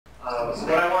So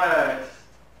what I want to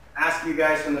ask you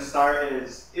guys from the start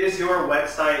is your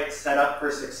website set up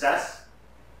for success?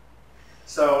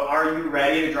 So are you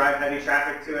ready to drive heavy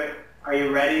traffic to it? Are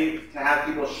you ready to have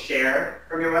people share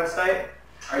from your website?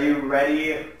 Are you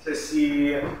ready to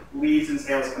see leads and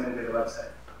sales come into the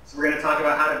website? So we're going to talk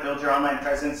about how to build your online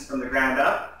presence from the ground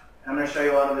up. I'm going to show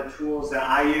you a lot of the tools that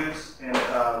I use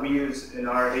and we use in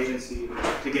our agency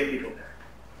to get people there.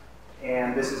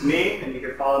 And this is me, and you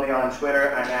can follow me on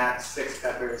Twitter. I'm at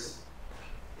 6peppers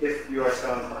if you are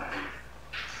so inclined.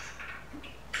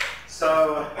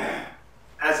 So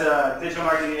as a digital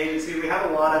marketing agency, we have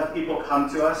a lot of people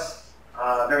come to us,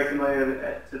 very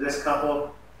familiar to this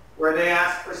couple, where they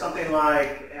ask for something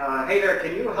like, hey there,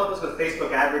 can you help us with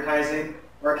Facebook advertising?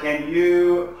 Or can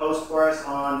you post for us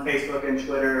on Facebook and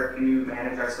Twitter? Can you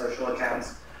manage our social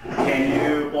accounts? Can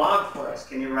you blog for us?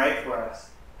 Can you write for us?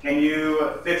 Can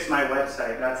you fix my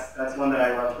website? That's one that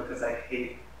I love because I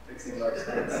hate fixing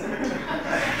websites.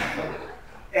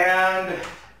 And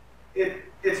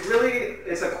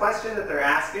it's a question that they're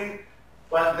asking,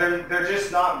 but they're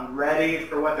just not ready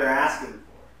for what they're asking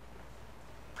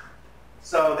for.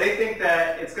 So they think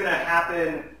that it's going to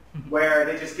happen where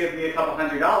they just give me a couple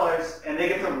 $100 and they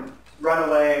get to run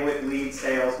away with lead,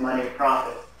 sales, money,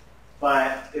 profit.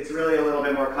 But it's really a little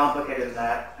bit more complicated than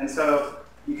that. And so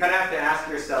you kind of have to ask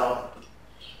yourself,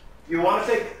 do you want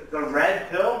to take the red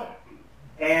pill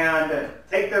and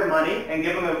take their money and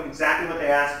give them exactly what they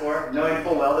asked for, knowing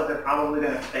full well that they're probably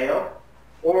going to fail?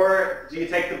 Or do you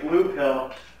take the blue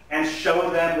pill and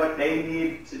show them what they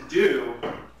need to do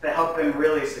to help them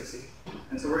really succeed?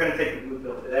 And so we're going to take the blue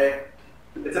pill today.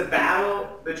 It's a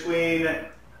battle between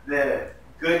the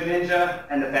good ninja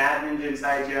and the bad ninja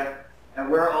inside you.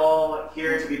 And we're all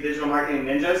here to be digital marketing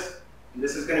ninjas. And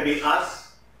this is going to be us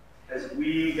as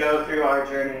we go through our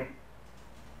journey.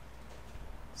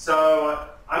 So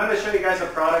I'm going to show you guys a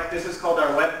product. This is called our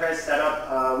WordPress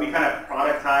setup. We kind of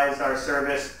productize our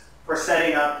service for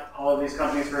setting up all of these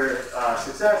companies for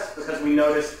success because we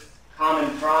noticed common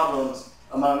problems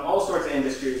among all sorts of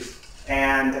industries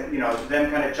and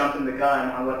them kind of jumping the gun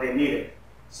on what they needed.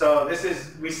 So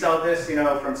we sell this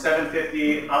from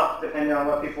 $750 up depending on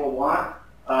what people want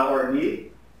or need.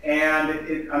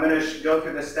 And I'm going to go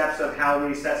through the steps of how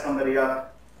we set somebody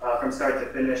up from start to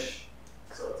finish.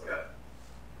 So let's go.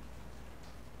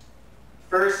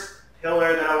 First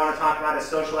pillar that I want to talk about is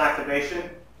social activation.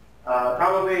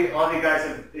 Probably all of you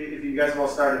guys, if you guys have all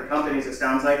started companies, it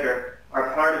sounds like, or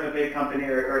are part of a big company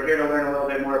or here to learn a little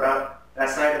bit more about that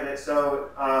side of it.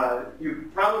 So you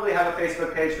probably have a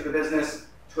Facebook page for the business,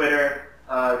 Twitter,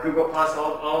 Google+,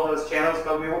 all of those channels,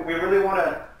 but we really want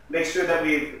to make sure that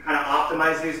we kind of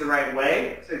optimize these the right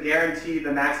way to guarantee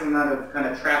the maximum amount of kind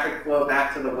of traffic flow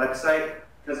back to the website,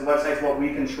 because the website's what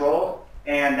we control,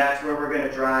 and that's where we're going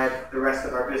to drive the rest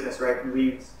of our business, right?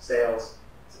 Leads, sales,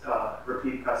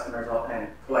 repeat customers, and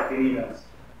collecting emails.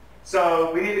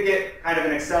 So we need to get kind of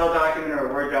an Excel document or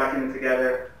a Word document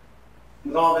together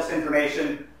with all this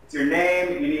information. It's your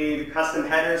name, you need custom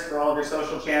headers for all of your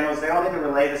social channels. They all need to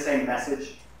relay the same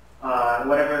message.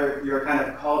 Whatever your kind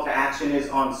of call to action is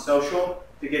on social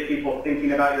to get people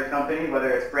thinking about your company,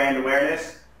 whether it's brand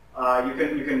awareness,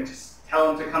 you can just tell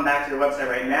them to come back to your website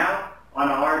right now. On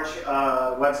our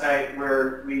website,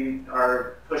 we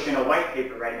are pushing a white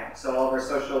paper right now, so all of our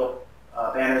social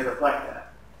banners reflect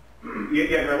that. You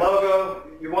have your logo.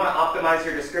 You want to optimize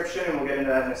your description, and we'll get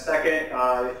into that in a second.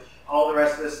 All the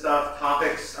rest of this stuff,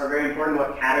 topics are very important.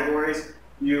 What categories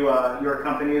your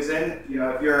company is in.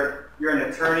 If you're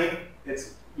an attorney,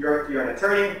 you're an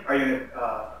attorney. Are you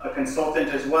a consultant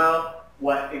as well?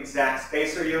 What exact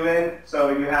space are you in?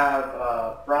 So you have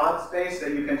a broad space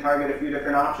that you can target a few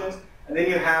different options. And then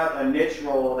you have a niche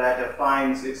role that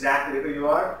defines exactly who you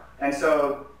are. And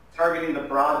so targeting the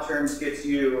broad terms gets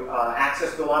you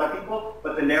access to a lot of people,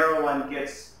 but the narrow one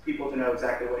gets people to know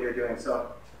exactly what you're doing.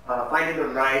 So finding the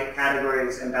right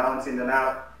categories and balancing them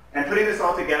out. And putting this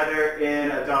all together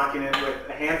in a document with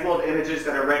a handful of images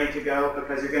that are ready to go,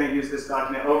 because you're going to use this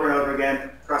document over and over again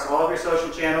across all of your social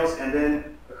channels and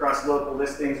then across local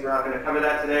listings. We're not going to cover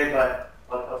that today, but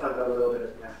I'll talk about it a little bit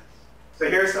at the end. So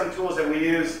here are some tools that we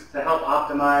use to help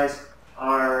optimize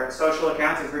our social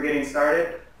accounts as we're getting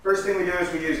started. First thing we do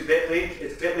is we use Bitly.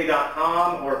 It's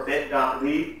bitly.com or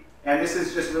bit.ly. And this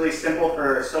is just really simple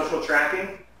for social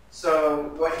tracking.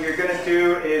 So what you're going to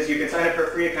do is you can sign up for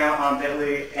a free account on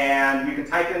Bitly, and you can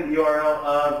type in the URL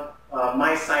of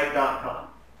mysite.com.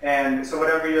 And so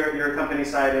whatever your company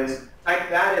site is, type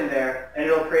that in there, and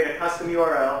it'll create a custom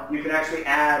URL. You can actually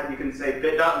add, you can say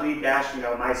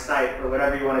bit.ly-my site, or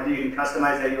whatever you want to do. You can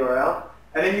customize that URL.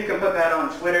 And then you can put that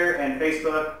on Twitter and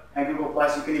Facebook and Google+.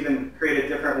 You can even create a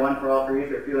different one for all three if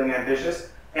you're feeling ambitious.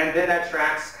 And then that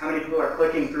tracks how many people are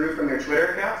clicking through from your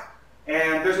Twitter account.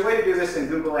 And there's a way to do this in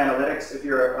Google Analytics if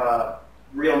you're a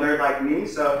real nerd like me.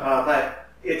 But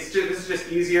this is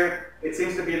just easier. It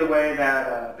seems to be the way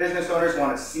that business owners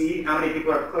want to see how many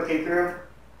people are clicking through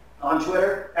on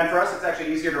Twitter. And for us, it's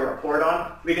actually easier to report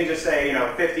on. We can just say,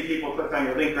 50 people clicked on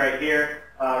your link right here,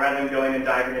 rather than going and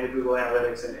diving into Google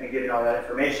Analytics and getting all that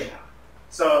information out.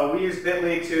 So we use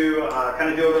Bitly to kind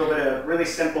of do a little bit of really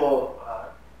simple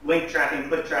link tracking,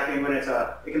 click tracking. When it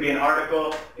can be an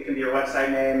article, it can be your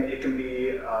website name, it can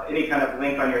be any kind of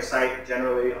link on your site,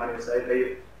 generally on your site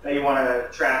that you want to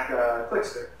track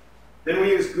clicks through. Then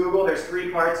we use Google. There's 3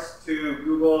 parts to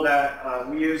Google that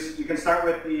we use. You can start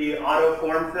with the auto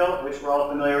form fill, which we're all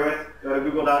familiar with. Go to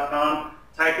google.com,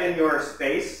 type in your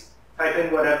space, type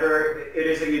in whatever it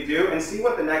is that you do, and see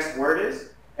what the next word is,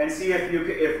 and see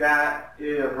if that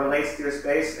relates to your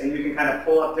space, and you can kind of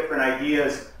pull up different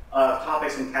ideas of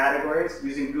topics and categories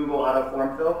using Google auto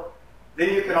form fill.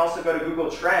 Then you can also go to Google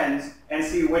Trends and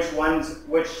see which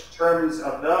terms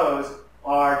of those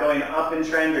are going up in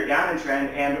trend or down in trend,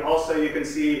 and also you can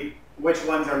see which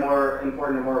ones are more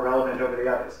important and more relevant over the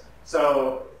others.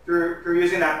 So through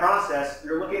using that process,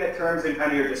 you're looking at terms in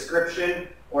kind of your description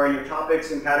or in your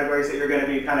topics and categories that you're going to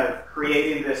be kind of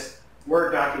creating this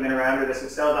Word document around or this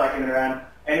Excel document around,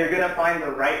 and you're going to find the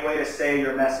right way to say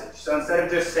your message. So instead of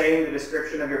just saying the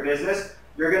description of your business,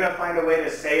 you're going to find a way to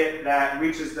say it that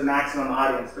reaches the maximum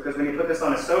audience. Because when you put this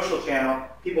on a social channel,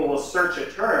 people will search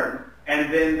a term,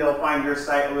 and then they'll find your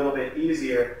site a little bit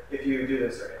easier if you do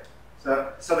this already.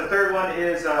 So the third one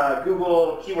is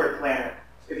Google Keyword Planner.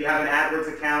 If you have an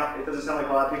AdWords account, it doesn't sound like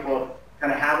a lot of people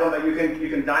kind of have one, but you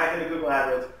can dive into Google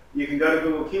AdWords. You can go to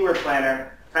Google Keyword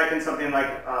Planner, type in something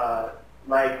like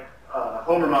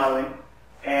home remodeling,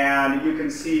 and you can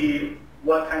see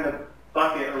what kind of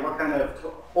bucket or what kind of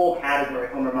whole category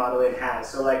home remodeling has.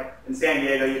 So like in San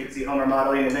Diego, you could see home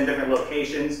remodeling and then different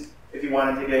locations. If you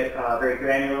wanted to get very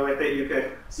granular with it, you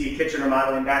could see kitchen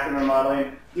remodeling, bathroom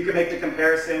remodeling. You could make the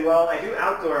comparison, well, I do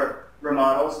outdoor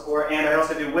remodels, and I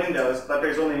also do windows, but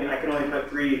I can only put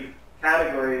 3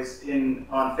 categories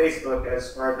on Facebook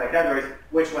as far as my categories.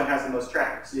 Which one has the most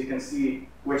traffic? So you can see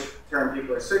which term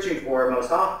people are searching for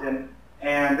most often.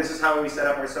 And this is how we set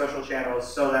up our social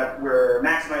channels so that we're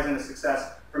maximizing the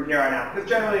success from here on out. Because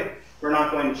generally, we're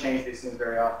not going to change these things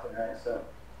very often, right? So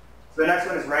the next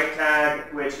one is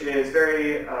RightTag, which is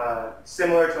very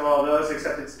similar to all those,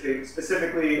 except it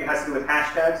specifically has to do with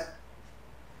hashtags.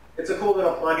 It's a cool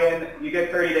little plugin. You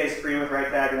get 30 days free with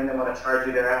RightTag, and then they want to charge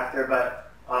you thereafter. But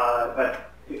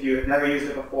if you've never used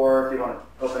it before, if you want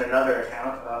to open another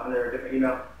account under a different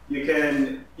email, you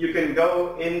can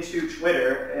go into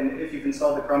Twitter, and if you've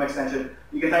installed the Chrome extension,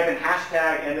 you can type in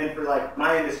hashtag, and then for like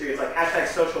my industry, it's like hashtag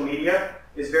social media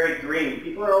is very green.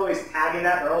 People are always tagging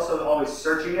that. They're also always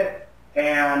searching it,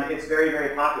 and it's very,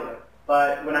 very popular.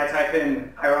 But when I type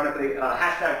in, ironically,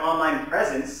 hashtag online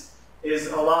presence is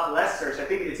a lot less searched. I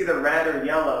think it's either red or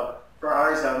yellow for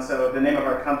our zone, so the name of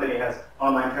our company has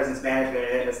online presence management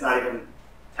in it, and it's not even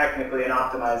technically an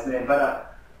optimized name. But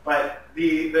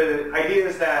the idea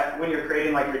is that when you're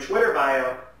creating like your Twitter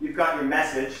bio, you've got your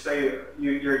message, so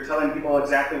you're telling people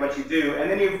exactly what you do, and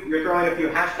then you're throwing a few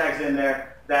hashtags in there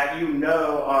that you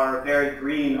know are very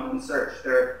green on search.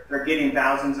 They're getting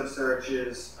thousands of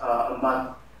searches a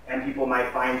month, and people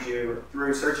might find you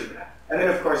through searching that. And then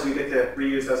of course you get to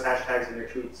reuse those hashtags in your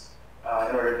tweets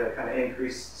in order to kind of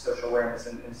increase social awareness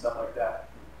and stuff like that.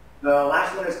 The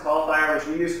last one is CallFire, which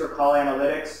we use for call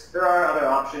analytics. There are other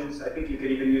options. I think you could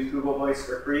even use Google Voice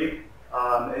for free.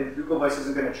 Google Voice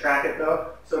isn't going to track it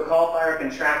though. So CallFire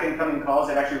can track incoming calls.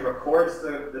 It actually records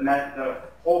the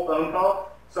whole phone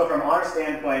call. So from our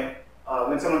standpoint,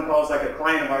 when someone calls like a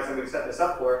client of ours that we've set this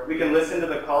up for, we can listen to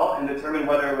the call and determine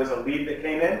whether it was a lead that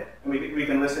came in, and we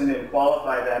can listen and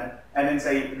qualify them, and then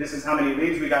say, this is how many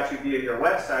leads we got you via your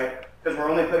website, because we're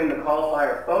only putting the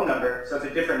CallFire phone number, so it's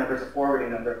a different number, it's a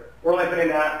forwarding number. We're only putting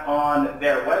that on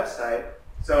their website,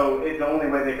 so the only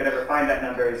way they could ever find that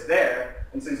number is there.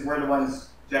 And since we're the ones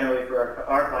generally for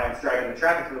our clients driving the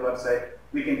traffic to the website,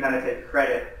 we can kind of take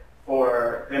credit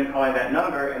for them calling that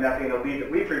number and that being a lead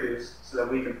that we produce so that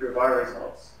we can prove our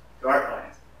results to our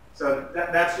clients. So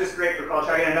that's just great for call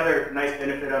tracking. Another nice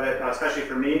benefit of it, especially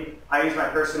for me, I use my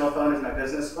personal phone as my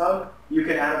business phone. You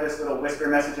can add this little whisper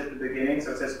message at the beginning,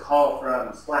 so it says call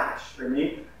from Splash for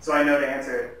me, so I know to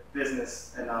answer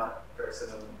business and not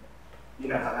personal. You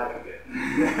know how that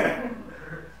can get.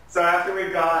 So after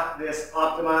we've got this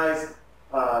optimized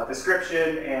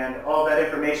description and all that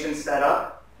information set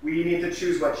up, we need to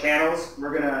choose what channels we're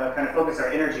going to kind of focus our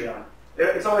energy on.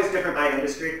 it's always different by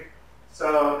industry.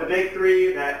 So the big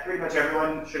three that pretty much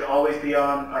everyone should always be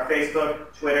on are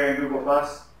Facebook, Twitter, and Google+.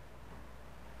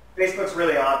 Facebook's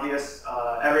really obvious.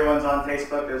 Everyone's on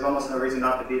Facebook. There's almost no reason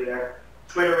not to be there.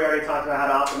 Twitter, we already talked about how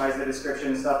to optimize the description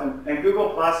and stuff. And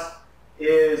Google+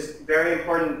 is very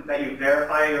important that you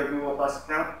verify your Google+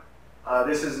 account.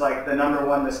 This is like the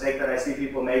 #1 mistake that I see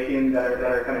people making that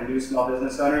are kind of new small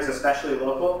business owners, especially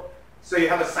local. So you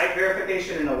have a site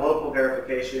verification and a local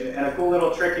verification, and a cool little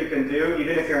trick you can do,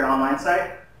 even if you're an online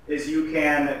site, is you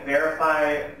can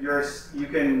verify you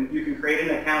can create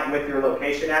an account with your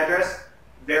location address,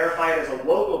 verify it as a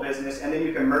local business, and then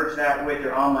you can merge that with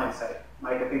your online site.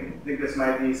 Mike, I think this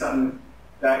might be something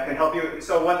that can help you.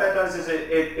 So what that does is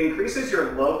it increases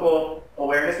your local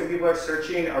awareness. When people are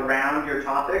searching around your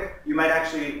topic, you might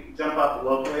actually jump up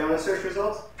locally on the search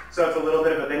results. So it's a little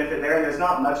bit of a benefit there, and there's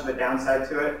not much of a downside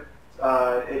to it.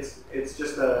 It's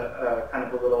just a kind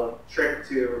of a little trick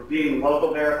to being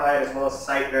local verified as well as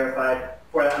site verified.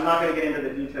 For that, I'm not going to get into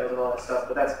the details of all that stuff,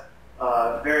 but that's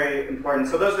very important.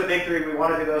 So those are the big three. We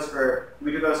want to do those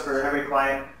we do those for every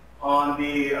client. On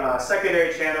the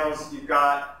secondary channels, you've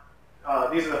got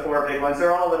these are the 4 big ones.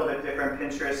 They're all a little bit different.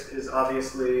 Pinterest is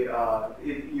obviously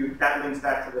that links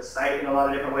back to the site in a lot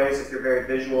of different ways. If you're very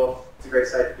visual, it's a great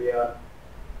site to be on.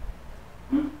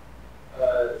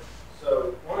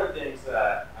 So one of the things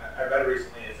that I read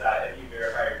recently is that if you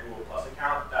verify your Google Plus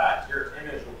account, that your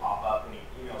image will pop up when you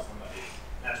email somebody.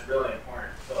 And that's really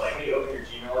important. So like when you open your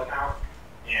Gmail account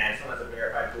and someone has a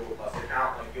verified Google Plus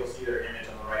account, like you'll see their image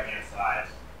on the right-hand side.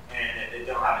 And if they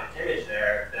don't have an image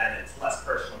there, then it's less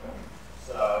personal.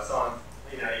 So someone,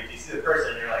 if you see the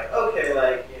person, you're like, okay,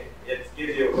 like it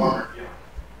gives you a warmer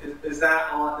feeling. Is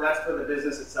that on? That's for the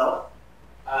business itself?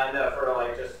 No, for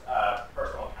like just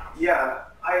personal accounts. Yeah,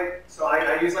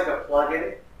 I use like a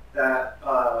plugin that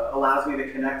allows me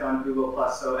to connect on Google+.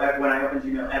 So when I open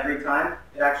Gmail every time,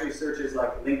 it actually searches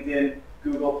like LinkedIn,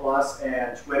 Google+,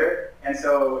 and Twitter. And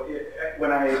so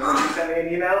when you send me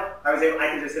an email, I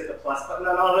can just hit the plus button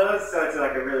on all those. So it's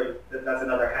like that's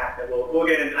another hack that we'll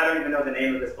get in. I don't even know the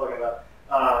name of this plugin, but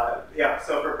yeah.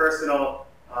 So for personal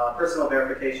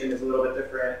verification is a little bit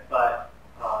different, but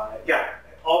yeah.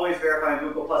 Always verifying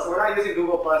Google+. So we're not using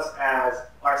Google+ as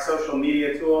our social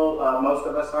media tool. Most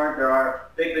of us aren't. There are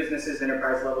big businesses,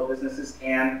 enterprise level businesses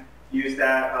can use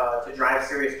that to drive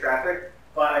serious traffic.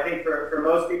 But I think for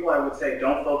most people, I would say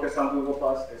don't focus on Google+.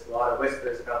 There's a lot of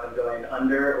whispers about them going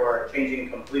under or changing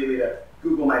completely to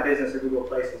Google My Business or Google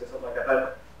Places or something like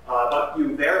that. But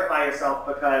you verify yourself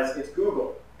because it's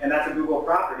Google, and that's a Google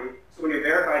property. So when you're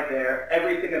verified there,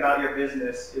 everything about your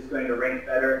business is going to rank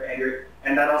better,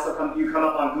 and that also you come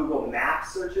up on Google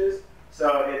Maps searches.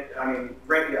 So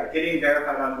getting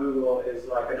verified on Google is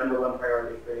like the #1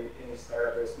 priority for any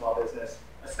startup or small business,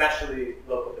 especially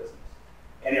local business.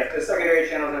 And yeah, the secondary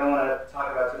channels I don't want to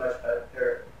talk about too much, but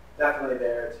they're definitely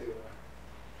there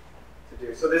to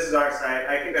do. So this is our site.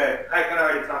 I think I kind of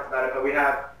already talked about it, but we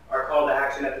have our call to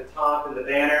action at the top and the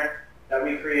banner that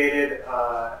we created,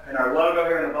 and our logo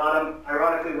here in the bottom.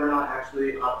 Ironically, we're not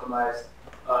actually optimized.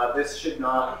 This should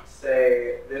not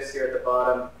say this here at the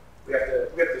bottom. We have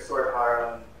to sort our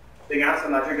own thing out. So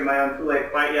I'm not drinking my own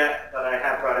Kool-Aid quite yet, but I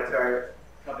have brought it to our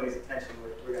company's attention.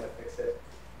 We're going to fix it.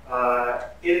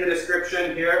 In the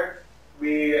description here,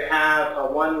 we have a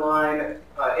 1-line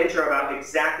intro about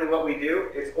exactly what we do.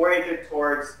 It's oriented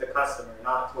towards the customer,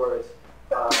 not towards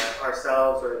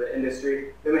ourselves or the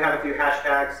industry. Then we have a few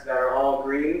hashtags that are all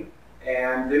green,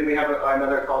 and then we have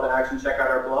another call to action, check out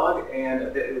our blog, and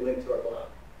a bit.ly link to our blog.